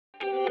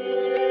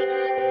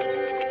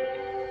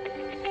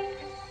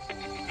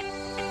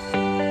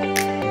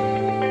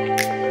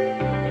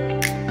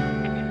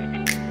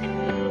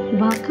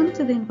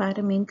to the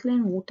Environmental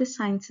and Water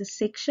Sciences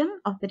section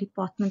of the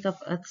Department of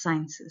Earth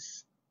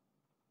Sciences.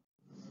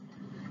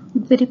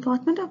 The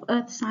Department of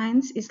Earth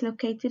Science is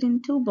located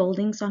in two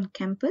buildings on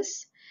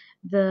campus.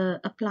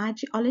 The Applied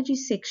Geology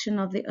section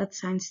of the Earth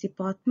Science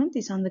Department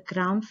is on the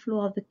ground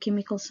floor of the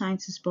Chemical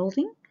Sciences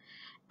building,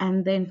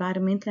 and the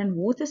Environmental and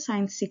Water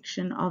Science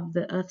section of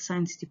the Earth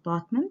Science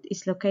Department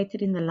is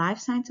located in the Life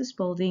Sciences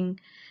building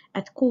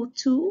at Core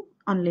 2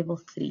 on Level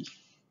 3.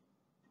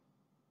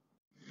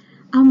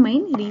 Our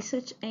main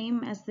research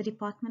aim as the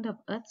Department of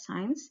Earth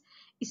Science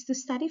is to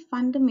study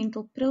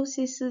fundamental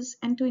processes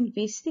and to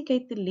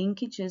investigate the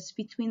linkages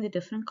between the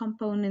different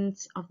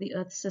components of the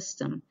Earth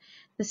system.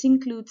 This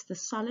includes the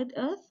solid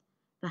Earth,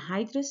 the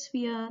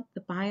hydrosphere,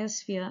 the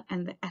biosphere,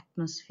 and the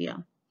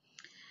atmosphere.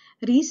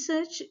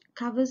 Research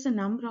covers a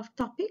number of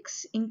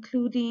topics,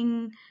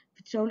 including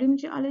petroleum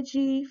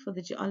geology for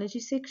the geology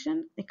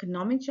section,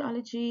 economic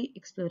geology,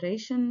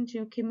 exploration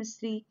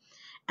geochemistry,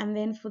 and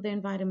then for the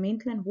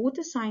environmental and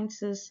water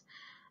sciences,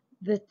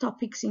 the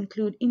topics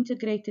include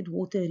integrated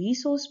water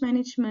resource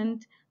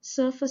management,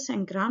 surface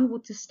and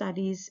groundwater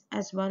studies,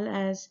 as well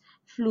as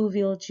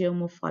fluvial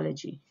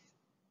geomorphology.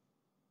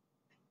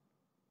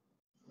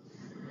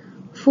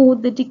 For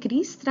the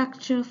degree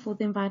structure for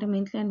the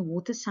Environmental and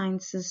Water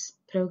Sciences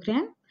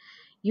program,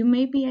 you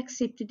may be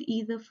accepted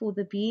either for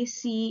the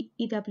BSc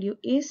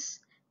EWS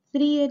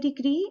 3-year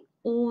degree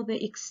or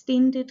the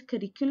extended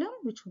curriculum,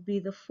 which will be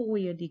the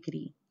 4-year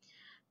degree.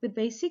 The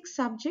basic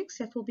subjects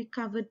that will be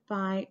covered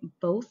by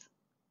both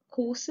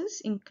courses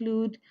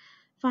include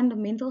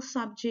fundamental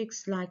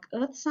subjects like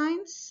earth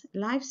science,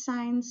 life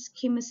science,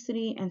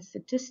 chemistry, and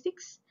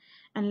statistics.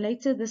 And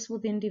later this will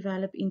then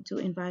develop into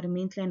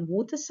environmental and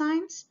water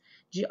science,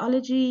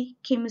 geology,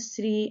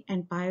 chemistry,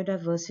 and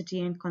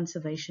biodiversity and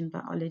conservation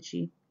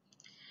biology.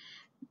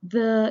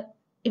 The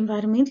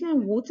Environmental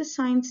and Water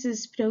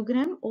Sciences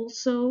program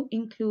also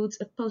includes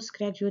a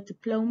postgraduate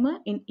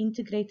diploma in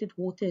integrated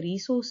water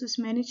resources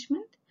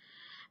management,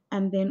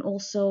 and then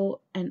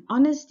also an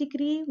honors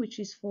degree, which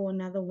is for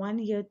another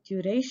 1-year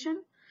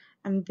duration.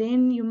 And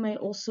then you may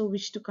also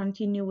wish to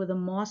continue with a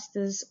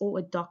master's or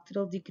a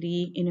doctoral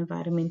degree in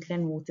environmental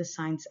and water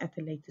science at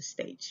a later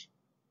stage.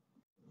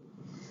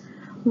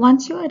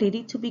 Once you are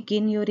ready to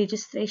begin your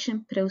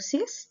registration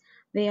process,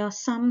 there are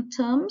some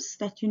terms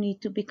that you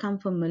need to become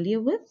familiar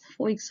with.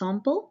 For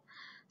example,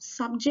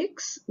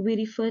 subjects we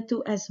refer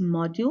to as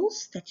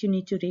modules that you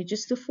need to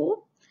register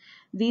for.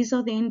 These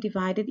are then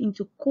divided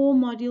into core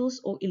modules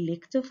or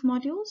elective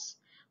modules.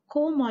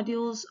 Core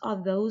modules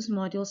are those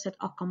modules that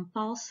are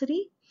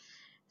compulsory.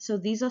 So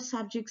these are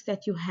subjects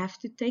that you have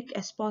to take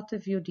as part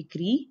of your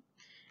degree.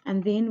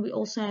 And then we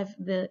also have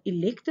the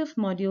elective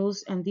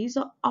modules, and these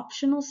are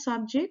optional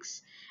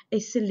subjects, a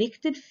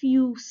selected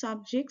few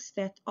subjects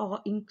that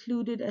are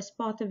included as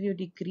part of your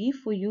degree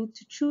for you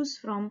to choose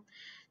from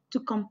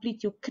to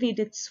complete your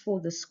credits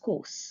for this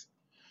course.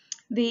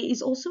 There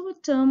is also a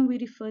term we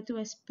refer to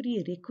as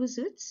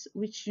prerequisites,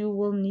 which you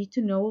will need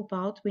to know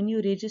about when you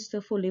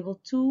register for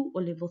level 2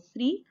 or level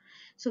 3.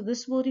 So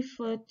this will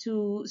refer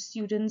to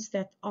students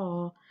that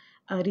are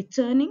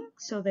returning,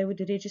 so they would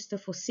register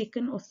for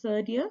 2nd or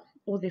 3rd year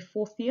or their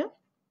 4th year.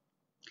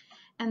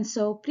 And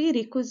so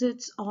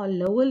prerequisites are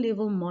lower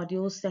level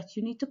modules that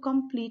you need to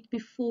complete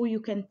before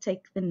you can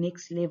take the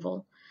next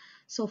level.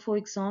 So for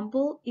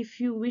example, if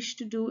you wish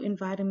to do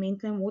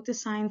environmental and water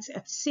science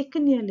at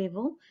 2nd year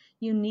level,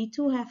 you need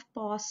to have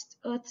passed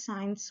Earth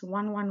Science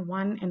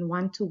 111 and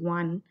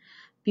 121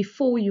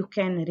 before you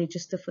can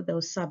register for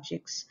those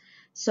subjects.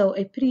 So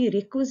a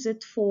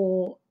prerequisite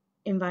for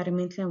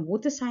environmental and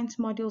water science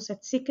modules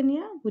at 2nd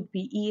year would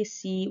be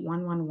ESC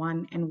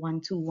 111 and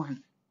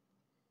 121.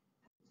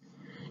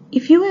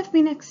 If you have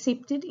been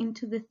accepted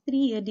into the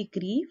 3-year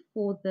degree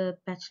for the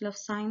Bachelor of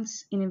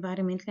Science in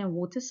Environmental and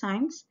Water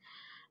Science,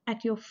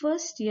 at your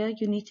 1st year,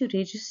 you need to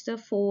register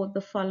for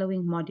the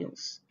following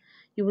modules.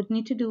 You would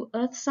need to do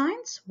Earth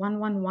Science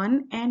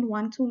 111 and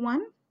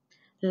 121,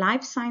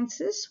 Life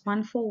Sciences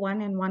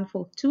 141 and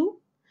 142,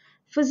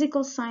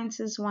 Physical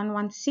Sciences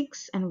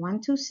 116 and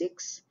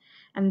 126,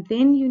 and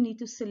then you need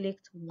to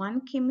select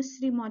one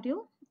chemistry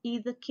module,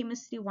 either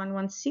Chemistry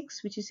 116,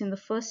 which is in the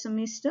 1st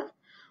semester,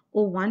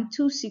 or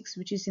 126,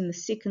 which is in the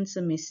 2nd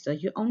semester.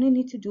 You only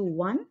need to do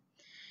one.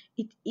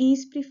 It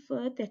is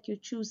preferred that you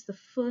choose the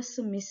 1st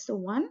semester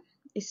one,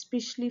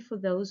 especially for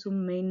those who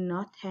may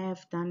not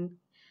have done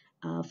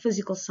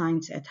physical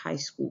science at high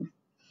school.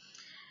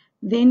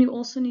 Then you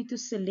also need to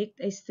select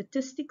a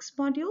statistics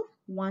module,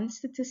 one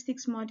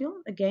statistics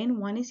module. Again,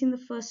 one is in the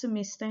 1st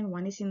semester and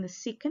one is in the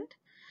 2nd.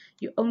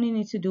 You only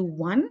need to do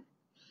one.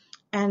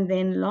 And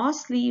then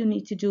lastly, you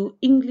need to do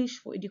English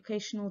for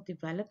educational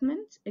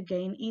development,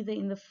 again, either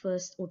in the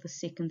 1st or the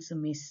 2nd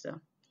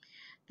semester.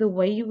 The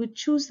way you would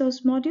choose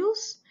those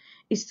modules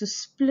is to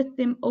split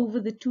them over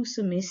the 2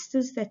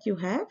 semesters that you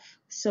have.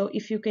 So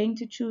if you're going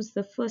to choose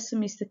the 1st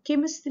semester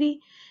chemistry,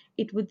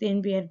 it would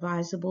then be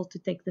advisable to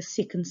take the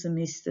 2nd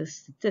semester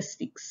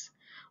statistics,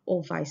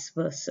 or vice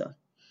versa.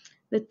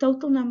 The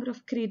total number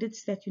of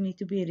credits that you need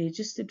to be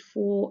registered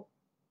for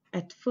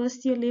at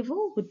first year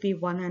level would be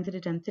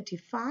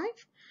 135,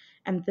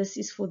 and this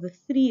is for the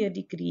 3-year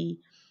degree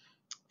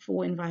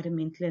for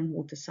environmental and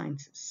water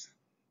sciences.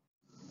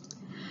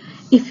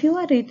 If you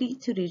are ready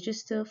to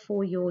register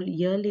for your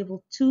year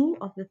level 2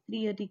 of the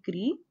 3-year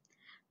degree,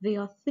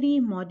 there are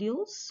 3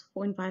 modules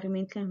for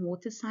environmental and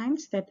water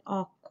science that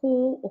are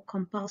core or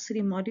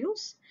compulsory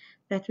modules.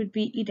 That would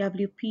be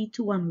EWP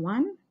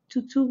 211,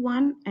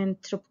 221,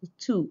 and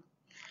 222.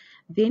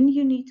 Then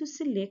you need to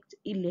select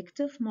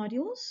elective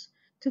modules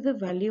to the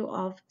value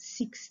of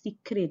 60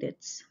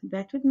 credits.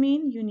 That would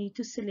mean you need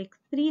to select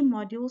 3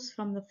 modules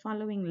from the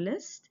following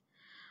list,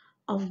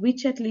 of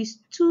which at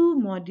least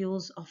 2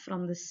 modules are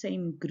from the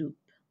same group.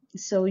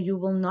 So you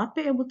will not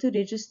be able to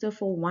register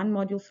for 1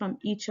 module from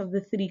each of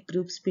the 3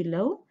 groups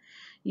below.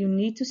 You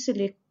need to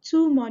select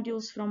 2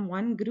 modules from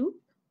one group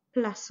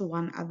plus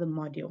 1 other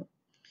module.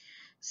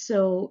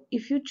 So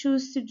if you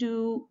choose to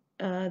do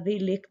the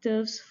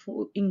electives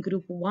in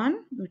group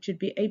 1, which would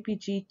be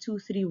APG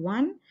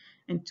 231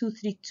 and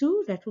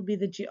 232, that will be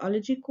the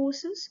geology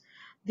courses,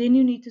 then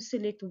you need to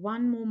select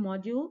 1 more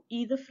module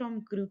either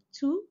from group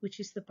 2, which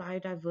is the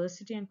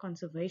biodiversity and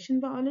conservation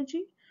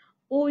biology,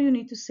 or you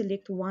need to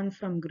select 1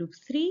 from group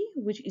 3,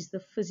 which is the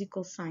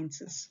physical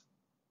sciences.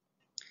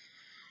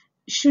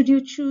 Should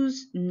you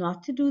choose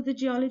not to do the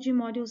geology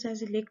modules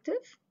as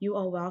elective, you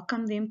are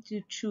welcome them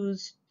to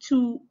choose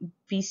 2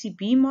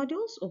 BCB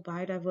modules or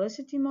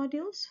biodiversity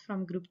modules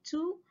from group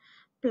 2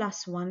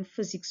 plus 1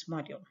 physics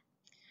module.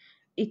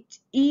 It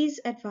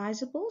is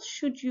advisable,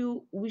 should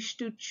you wish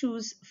to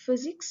choose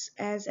physics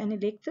as an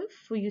elective,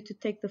 for you to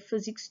take the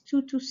physics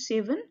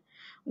 227,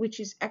 which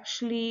is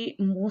actually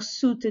more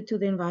suited to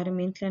the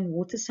environmental and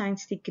water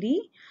science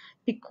degree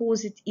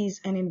because it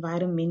is an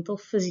environmental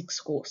physics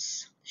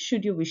course,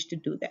 should you wish to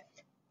do that.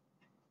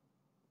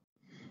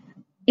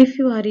 If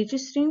you are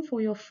registering for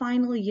your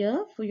final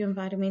year for your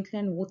environmental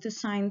and water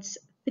science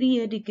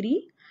 3-year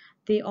degree,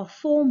 there are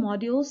 4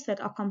 modules that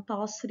are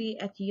compulsory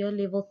at year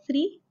level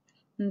 3.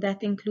 And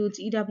that includes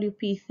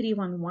EWP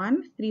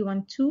 311,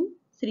 312,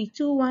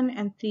 321,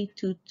 and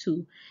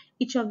 322.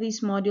 Each of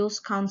these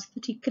modules counts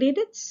 30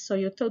 credits, so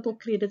your total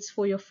credits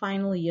for your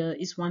final year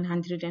is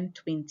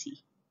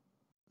 120.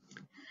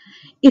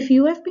 If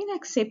you have been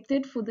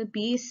accepted for the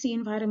BSc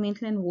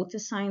Environmental and Water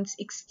Science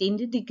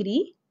Extended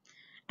Degree,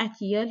 at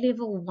year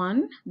level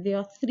 1, there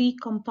are 3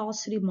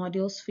 compulsory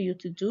modules for you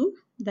to do.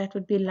 That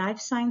would be Life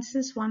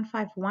Sciences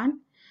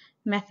 151,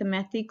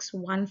 Mathematics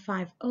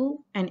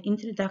 150, and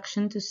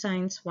Introduction to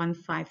Science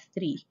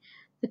 153.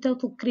 The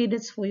total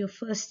credits for your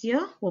first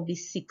year will be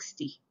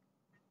 60.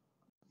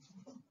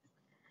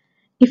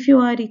 If you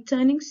are a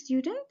returning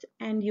student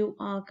and you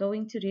are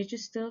going to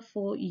register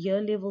for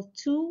year level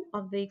 2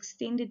 of the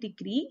extended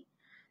degree,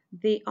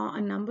 there are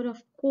a number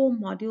of core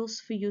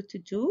modules for you to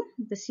do.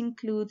 This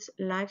includes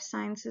Life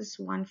Sciences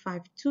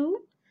 152,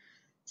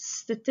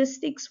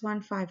 Statistics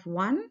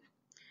 151,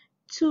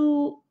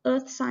 2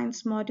 Earth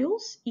Science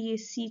modules,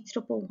 ESC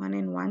 111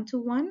 and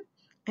 121,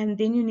 and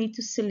then you need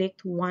to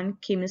select 1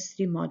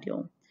 Chemistry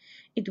module.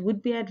 It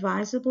would be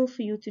advisable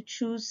for you to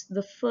choose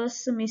the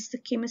first semester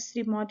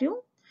Chemistry module,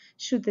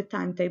 should the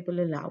timetable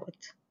allow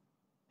it.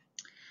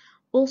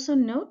 Also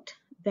note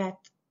that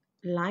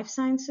Life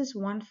Sciences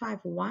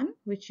 151,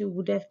 which you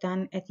would have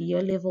done at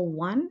year level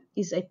 1,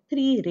 is a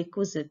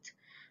prerequisite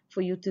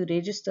for you to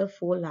register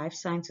for Life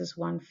Sciences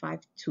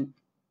 152.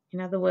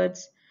 In other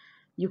words,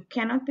 you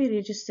cannot be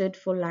registered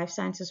for Life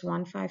Sciences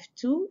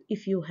 152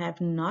 if you have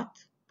not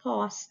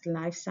passed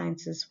Life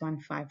Sciences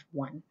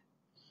 151.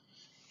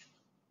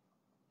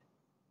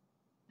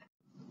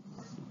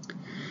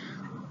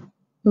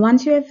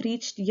 Once you have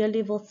reached year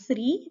level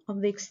 3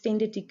 of the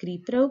extended degree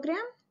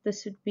program,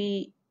 this would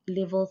be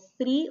level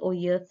 3 or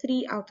year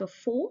 3 out of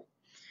 4.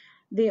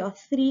 There are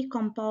 3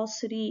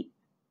 compulsory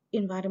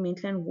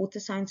environmental and water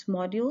science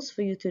modules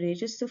for you to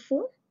register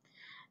for.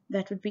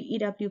 That would be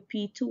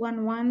EWP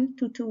 211,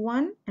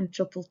 221, and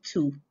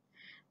 222.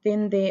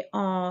 Then there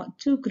are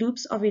 2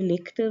 groups of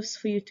electives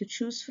for you to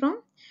choose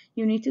from.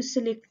 You need to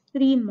select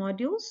 3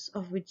 modules,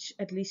 of which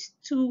at least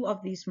 2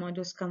 of these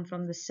modules come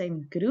from the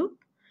same group.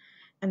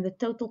 And the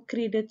total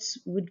credits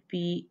would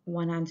be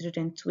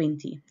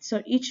 120.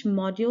 So each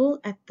module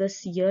at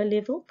this year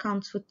level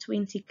counts for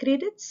 20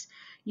 credits.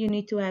 You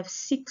need to have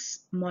 6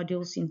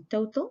 modules in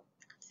total.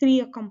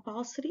 3 are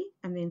compulsory,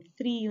 and then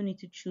 3 you need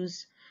to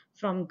choose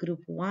from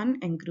group 1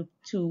 and group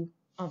 2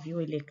 of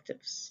your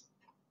electives.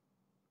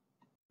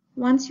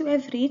 Once you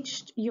have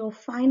reached your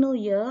final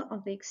year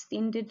of the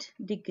extended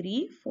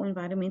degree for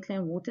environmental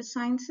and water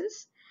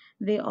sciences,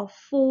 there are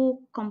 4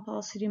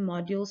 compulsory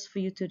modules for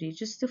you to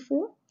register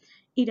for.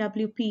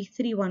 EWP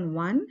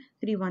 311,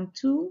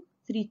 312,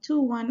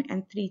 321,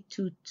 and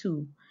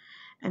 322.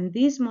 And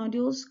these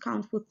modules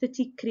count for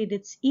 30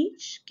 credits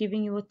each,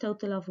 giving you a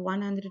total of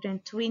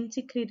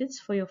 120 credits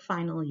for your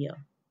final year.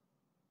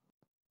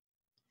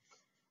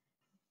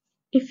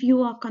 If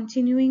you are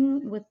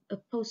continuing with a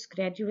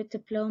postgraduate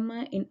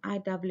diploma in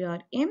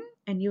IWRM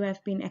and you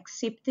have been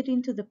accepted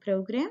into the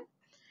program,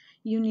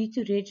 you need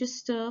to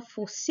register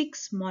for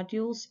 6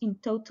 modules in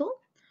total.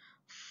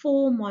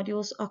 4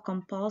 modules are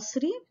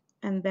compulsory,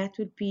 and that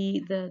would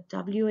be the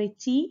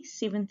WAT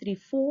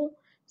 734,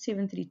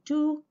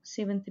 732,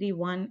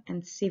 731,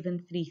 and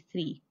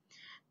 733.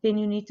 Then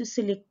you need to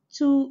select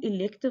 2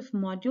 elective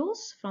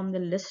modules from the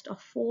list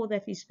of 4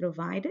 that is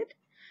provided.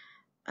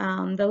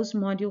 Those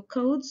module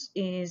codes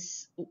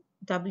is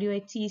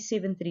WAT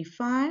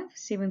 735,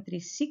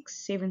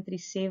 736,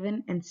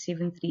 737, and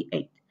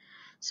 738.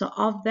 So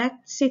of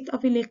that set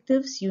of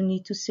electives, you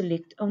need to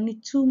select only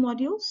 2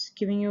 modules,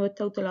 giving you a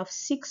total of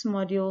 6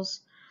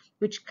 modules,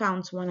 which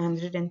counts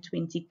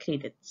 120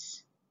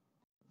 credits.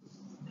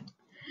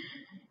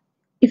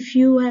 If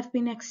you have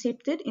been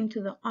accepted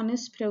into the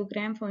Honours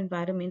Program for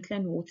Environmental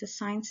and Water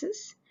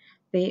Sciences,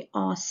 there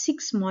are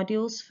 6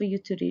 modules for you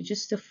to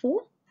register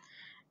for,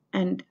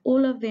 and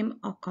all of them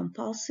are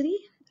compulsory,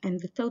 and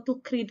the total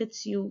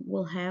credits you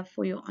will have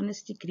for your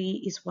honours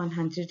degree is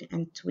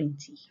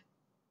 120.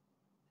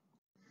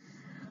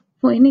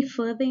 For any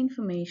further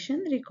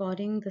information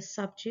regarding the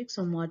subjects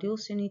or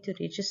modules you need to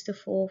register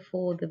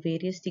for the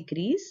various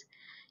degrees,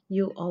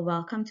 you are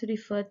welcome to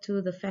refer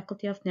to the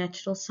Faculty of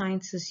Natural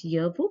Sciences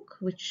yearbook,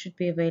 which should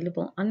be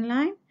available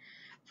online.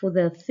 For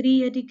the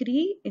 3-year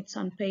degree, it's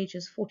on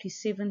pages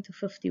 47 to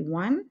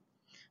 51.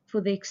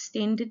 For the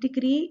extended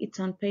degree,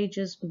 it's on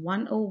pages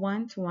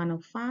 101 to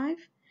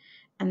 105.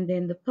 And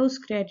then the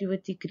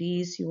postgraduate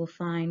degrees you will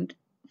find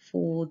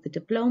for the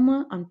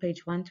diploma on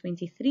page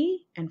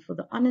 123 and for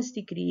the honors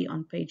degree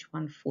on page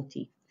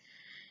 140.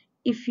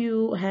 If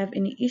you have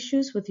any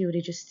issues with your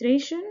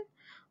registration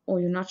or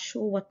you're not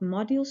sure what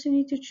modules you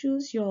need to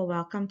choose, you are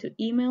welcome to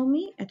email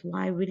me at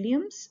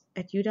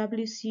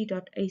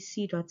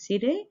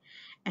ywilliams@uwc.ac.za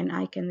and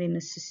I can then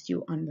assist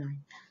you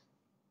online.